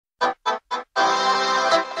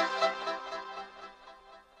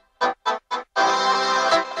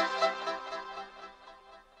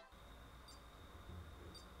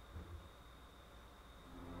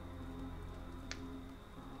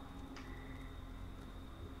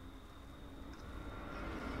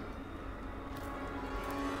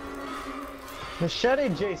Machete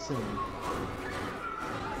Jason.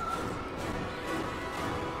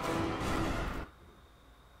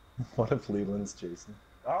 What if Leland's Jason?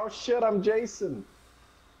 Oh shit, I'm Jason.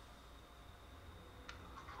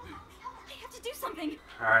 I have to do something.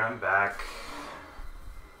 Alright, I'm back.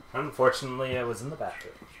 Unfortunately, I was in the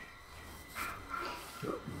bathroom.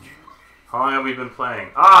 How long have we been playing?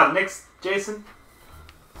 Ah, Nick's Jason?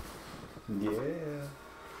 Yeah.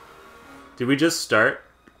 Did we just start?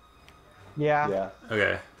 Yeah. Yeah.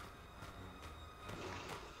 Okay.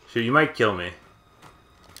 Shoot, you might kill me.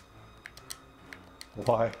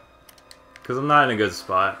 Why? Because I'm not in a good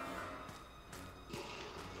spot.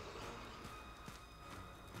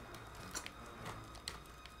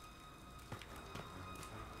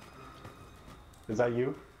 Is that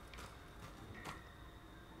you?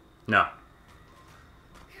 No.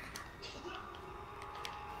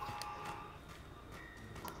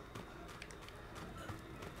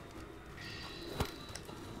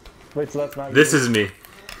 Wait, so that's not you? This is me.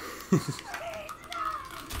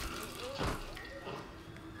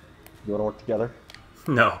 You wanna work together?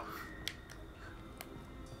 No.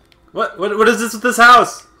 What is this with this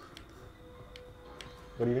house?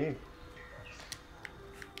 What do you mean?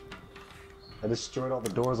 I destroyed all the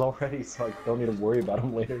doors already, so I don't need to worry about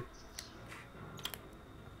them later.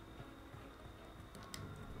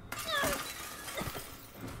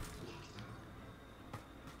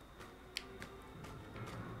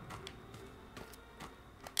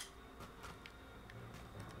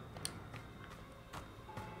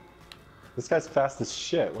 This guy's fast as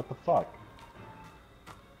shit, what the fuck?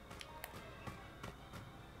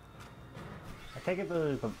 I take it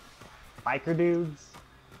the biker dudes?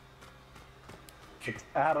 It's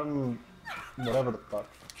Adam, whatever the fuck.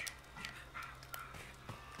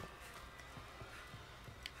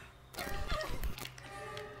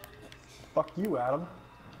 Fuck you, Adam.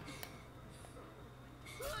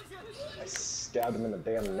 I stabbed him in the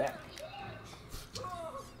damn neck.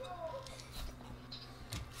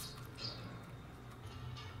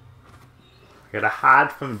 Gotta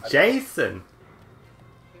hide from Jason.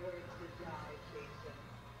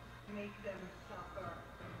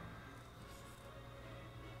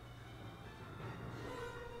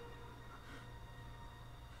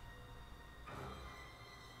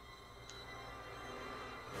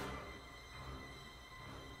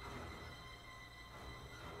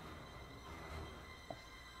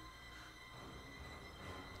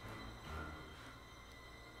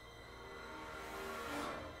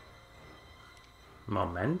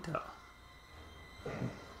 Memento.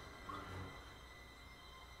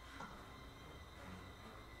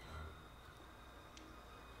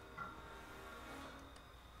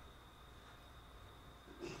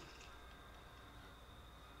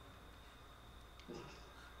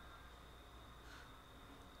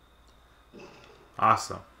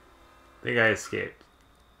 Awesome. I think I escaped.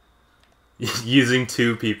 Using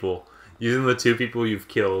two people. Using the two people you've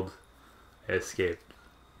killed, I escaped.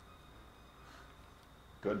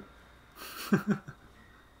 Good.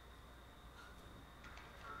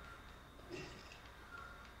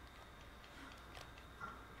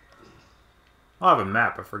 I'll have a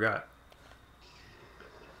map, I forgot.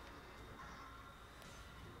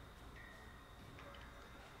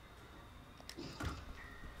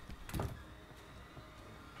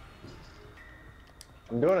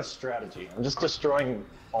 I'm doing a strategy. I'm just destroying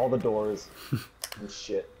all the doors and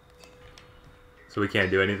shit. So we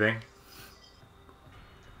can't do anything?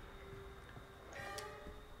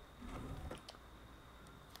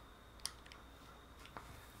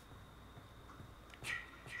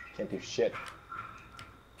 Can't do shit.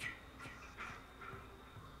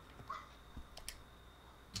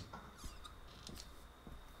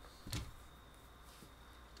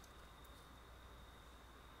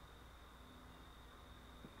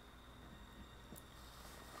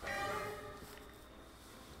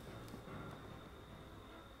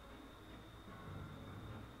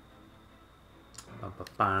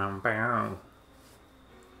 Ba-ba-bam-bam.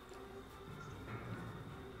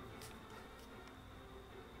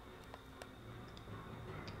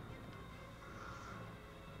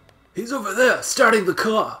 He's over there, starting the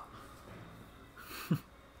car.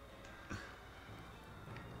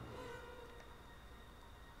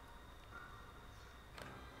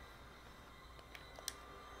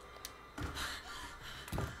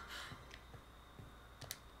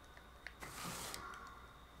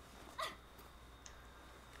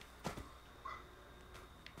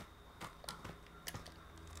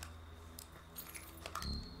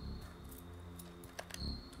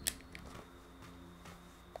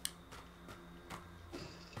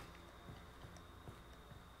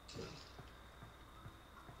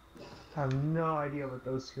 I have no idea what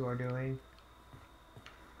those two are doing.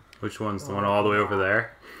 Which one's the Oh, one all the way wow. over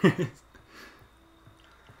there?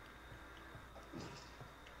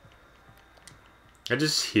 I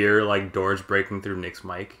just hear like doors breaking through Nick's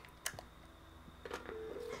mic.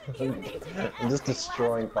 I'm just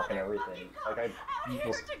destroying fucking everything. Like I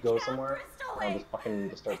just go somewhere and I'll just fucking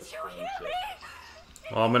just start destroying shit.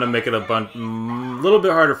 Well, I'm gonna make it a little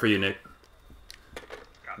bit harder for you, Nick.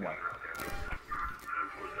 What?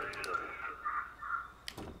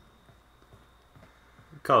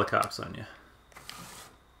 Call the cops on you.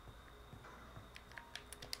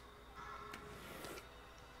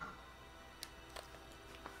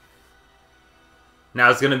 Now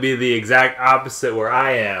it's gonna be the exact opposite where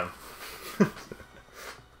I am.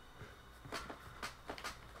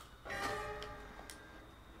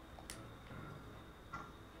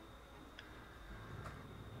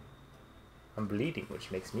 I'm bleeding,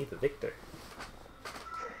 which makes me the victor.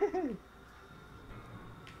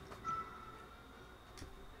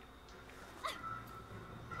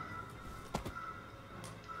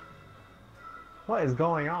 What is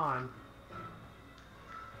going on?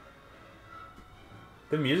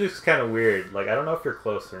 The music's kind of weird. Like, I don't know if you're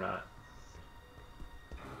close or not.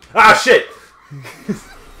 Ah, shit!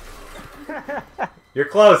 You're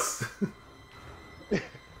close! Make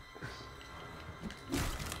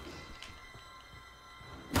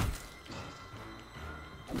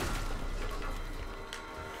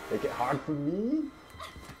it hard for me?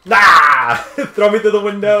 Nah! Throw me through the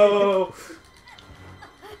window!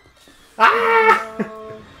 Ah!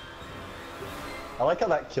 I like how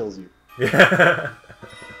that kills you. Yeah.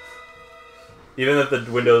 Even if the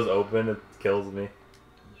window's open, it kills me.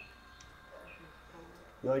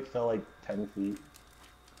 You like fell like 10 feet.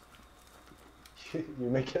 You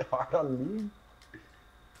make it hard on me?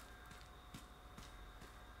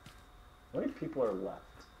 How many people are left?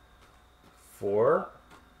 4?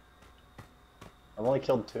 I've only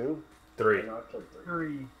killed 2? 3. No, I've killed 3.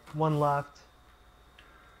 3. 1 left.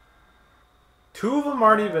 2 of them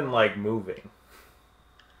aren't even, like, moving.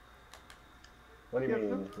 What do you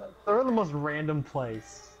mean? They're in the most random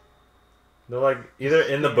place. They're, like, either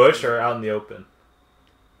in the bush or out in the open.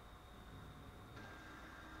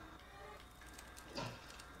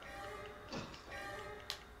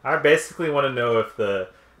 I basically want to know if the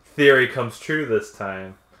theory comes true this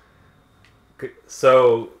time.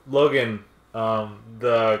 So, Logan,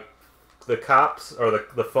 the cops, or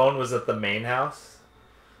the phone was at the main house?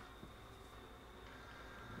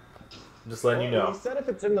 Just letting you know. He said if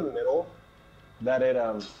it's in the middle, that it,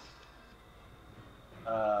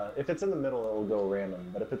 if it's in the middle, it'll go random.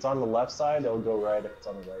 But if it's on the left side, it'll go right. If it's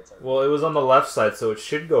on the right side. Well, it was on the left side, so it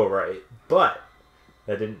should go right. But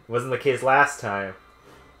that wasn't the case last time.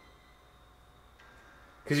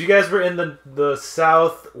 Because you guys were in the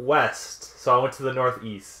southwest, so I went to the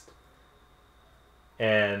northeast.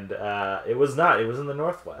 And it was not. It was in the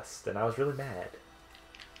northwest, and I was really mad.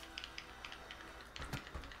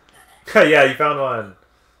 Yeah, you found one.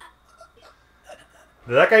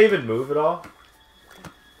 Did that guy even move at all?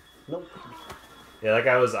 Nope. Yeah, that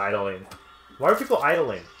guy was idling. Why are people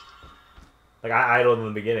idling? Like, I idled in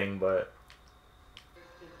the beginning, but...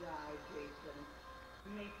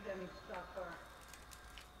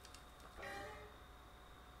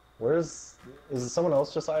 Is someone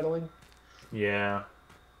else just idling? Yeah.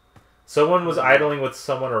 Someone was idling with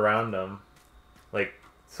someone around them. Like,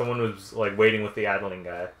 someone was, like, waiting with the idling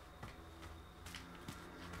guy.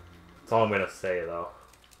 That's all I'm gonna say, though.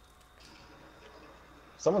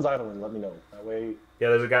 If someone's idling, let me know. That way... Yeah,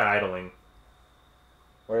 there's a guy idling.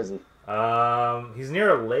 Where is he? He's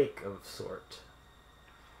near a lake of sort.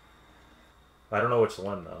 I don't know which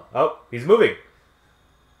one, though. Oh, he's moving!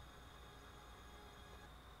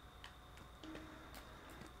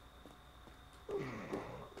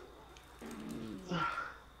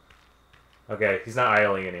 Okay, he's not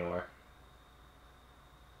idling anymore.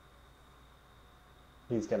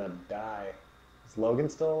 He's gonna die. Is Logan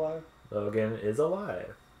still alive? Logan is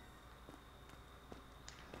alive.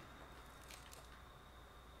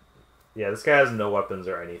 Yeah, this guy has no weapons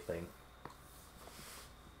or anything.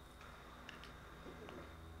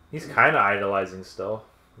 He's kind of idolizing still.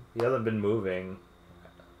 He hasn't been moving.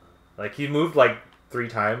 Like, he moved like 3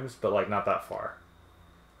 times, but like not that far.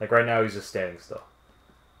 Like right now he's just standing still.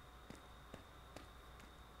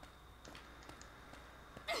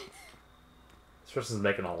 This person's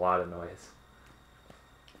making a lot of noise.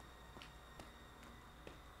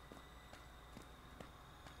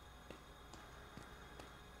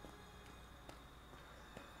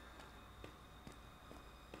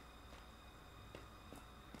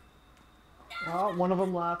 Oh, one of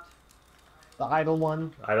them left. The idle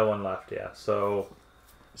one. Idle one left, yeah. So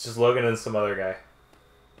it's just Logan and some other guy.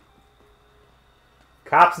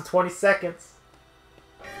 Cops in 20 seconds.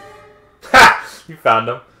 Ha! You found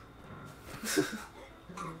him.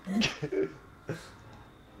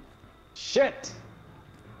 Shit!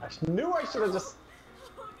 I knew I should have just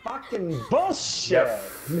fucking bullshit. Yep.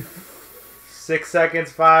 6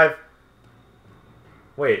 seconds, 5.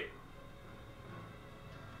 Wait.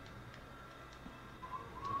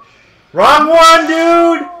 Wrong one,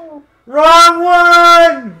 dude! Wrong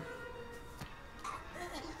one!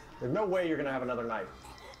 There's no way you're gonna have another knife.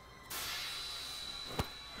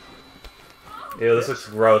 Ew, this looks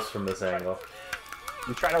gross from this angle.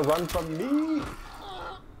 You try to run from me?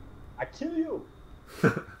 I kill you.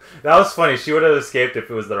 That was funny. She would have escaped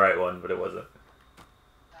if it was the right one, but it wasn't.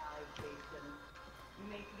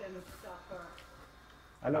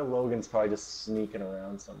 I know Logan's probably just sneaking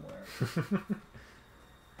around somewhere.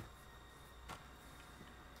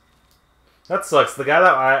 That sucks. The guy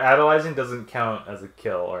that idolizing doesn't count as a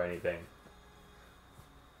kill or anything.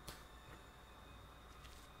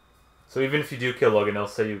 So even if you do kill Logan, he'll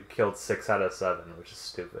say you killed 6 out of 7, which is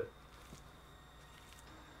stupid.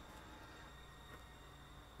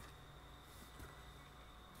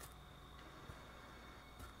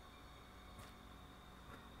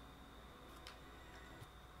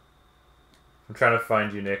 I'm trying to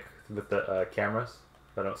find you, Nick, with the cameras.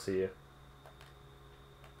 I don't see you.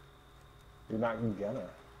 You're not gonna.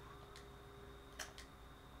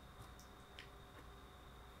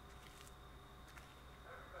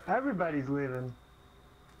 Everybody's leaving.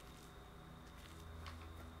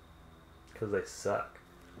 Because they suck.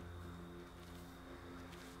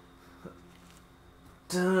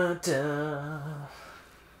 Dun, dun.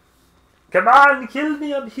 Come on, kill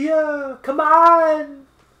me, I'm here! Come on!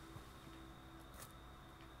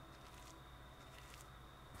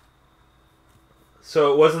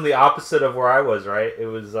 So it wasn't the opposite of where I was, right? It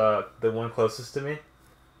was the one closest to me?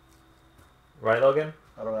 Right, Logan?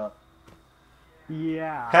 I don't know.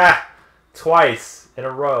 Yeah. Ha! Twice in a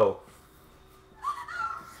row.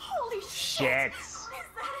 Holy Shit. Is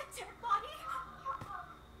that a dead body?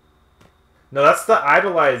 No, that's the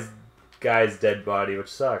idolized guy's dead body, which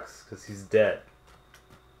sucks, because he's dead.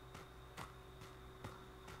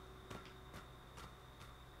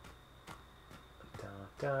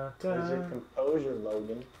 Where's your composure,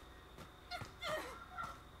 Logan?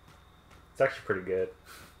 It's actually pretty good.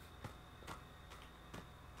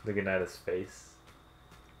 Looking at his face.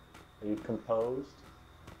 Are you composed?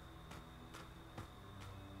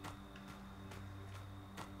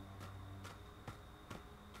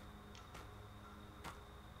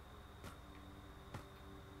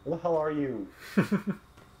 Where the hell are you? This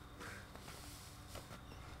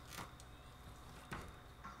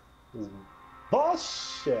is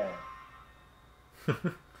bullshit!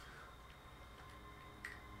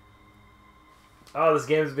 Oh, this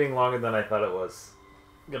game's being longer than I thought it was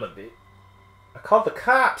gonna be. I called the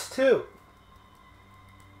cops, too!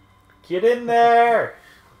 Get in there!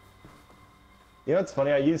 You know what's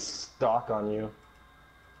funny? I used stock on you.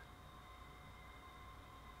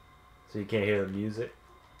 So you can't hear the music?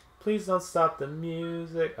 Please don't stop the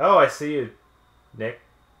music. Oh, I see you, Nick.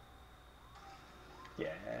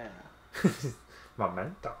 Yeah.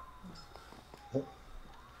 Memento.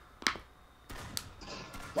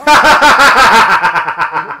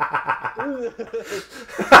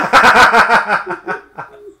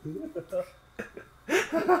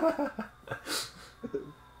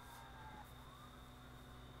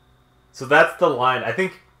 So that's the line. I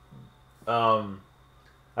think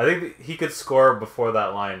he could score before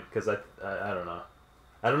that line because I don't know.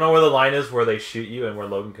 I don't know where the line is where they shoot you and where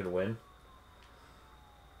Logan could win.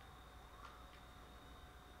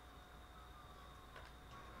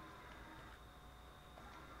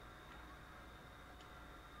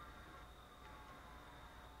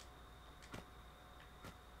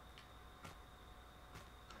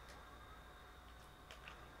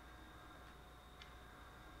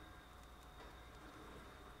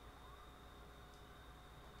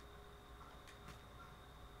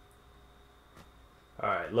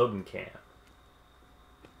 Alright, Logan can.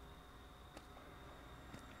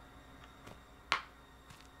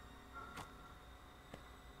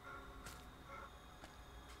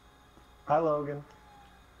 Hi, Logan.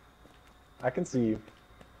 I can see you.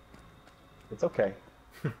 It's okay.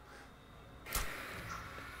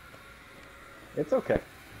 It's okay.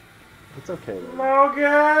 It's okay, Logan.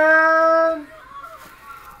 Logan!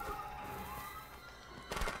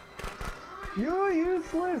 You're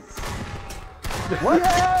useless. What?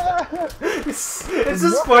 Yeah! It's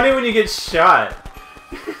just funny when you get shot.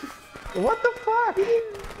 What the fuck?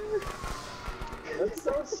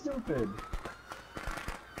 stupid.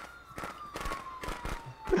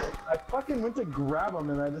 I fucking went to grab him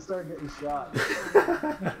and I just started getting shot.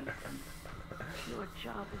 Your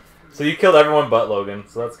job is So you killed everyone but Logan,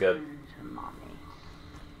 so that's good. to mommy.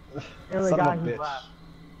 The only Son of guy a who's bitch. left.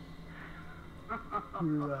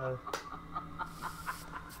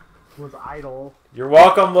 Who was idle. You're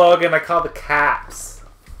welcome, Logan. I called the caps.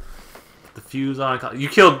 The fuse on. You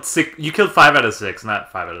killed 5 out of 6, not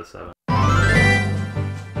 5 out of 7.